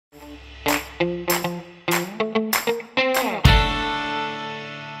Hey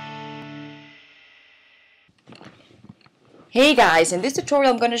guys, in this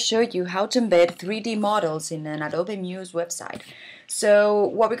tutorial I'm going to show you how to embed 3D models in an Adobe Muse website. So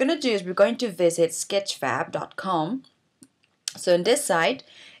what we're going to do is we're going to visit sketchfab.com. So in this site,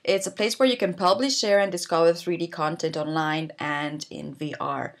 it's a place where you can publish, share, and discover 3D content online and in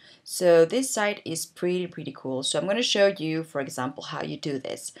VR. So this site is pretty cool. So I'm going to show you, for example, how you do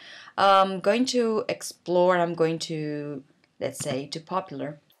this. I'm going to explore, and I'm going to, let's say, to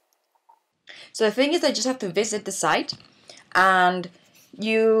popular. So the thing is, I just have to visit the site. And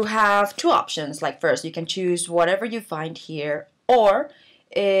you have two options. Like first, you can choose whatever you find here, or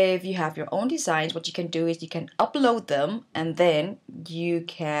if you have your own designs, what you can do is you can upload them and then you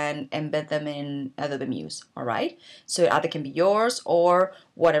can embed them in Adobe Muse. Alright, so it either can be yours or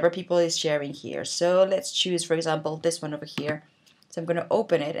whatever people is sharing here. So let's choose, for example, this one over here. So I'm going to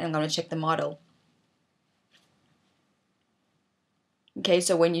open it and I'm going to check the model. Okay,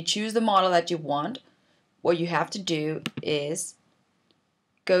 so when you choose the model that you want, what you have to do is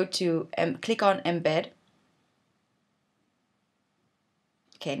go to click on embed.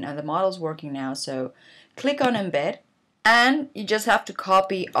 Okay, now the model's working now, so click on embed and you just have to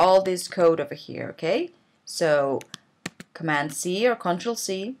copy all this code over here. Okay, so Command C or Control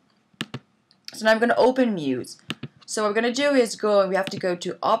C. So now I'm going to open Muse. So what we're going to do is we have to go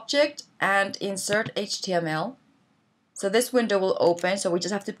to Object and Insert HTML. So this window will open, so we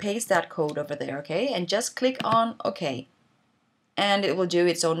just have to paste that code over there, okay? And just click on OK. And it will do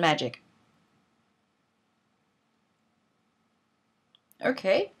its own magic.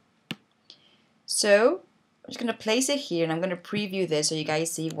 Okay. So I'm just going to place it here and I'm going to preview this so you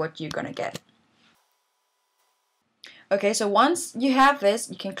guys see what you're going to get. Okay, so once you have this,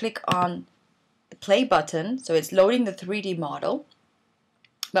 you can click on the play button. So it's loading the 3D model.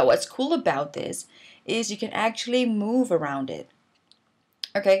 But what's cool about this is you can actually move around it.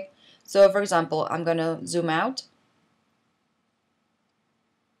 Okay, so for example, I'm gonna zoom out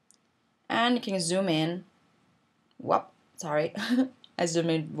and you can zoom in. Whoop, sorry, I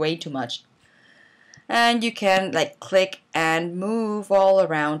zoomed in way too much. And you can like click and move all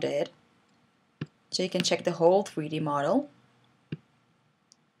around it. So you can check the whole 3D model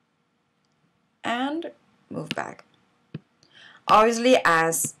and move back. Obviously,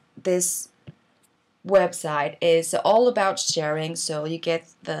 as this website is all about sharing, so you get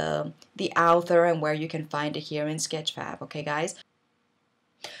the author and where you can find it here in Sketchfab. Okay guys,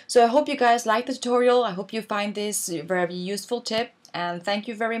 so I hope you guys like the tutorial. I hope you find this a very useful tip, and thank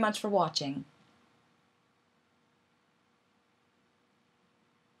you very much for watching.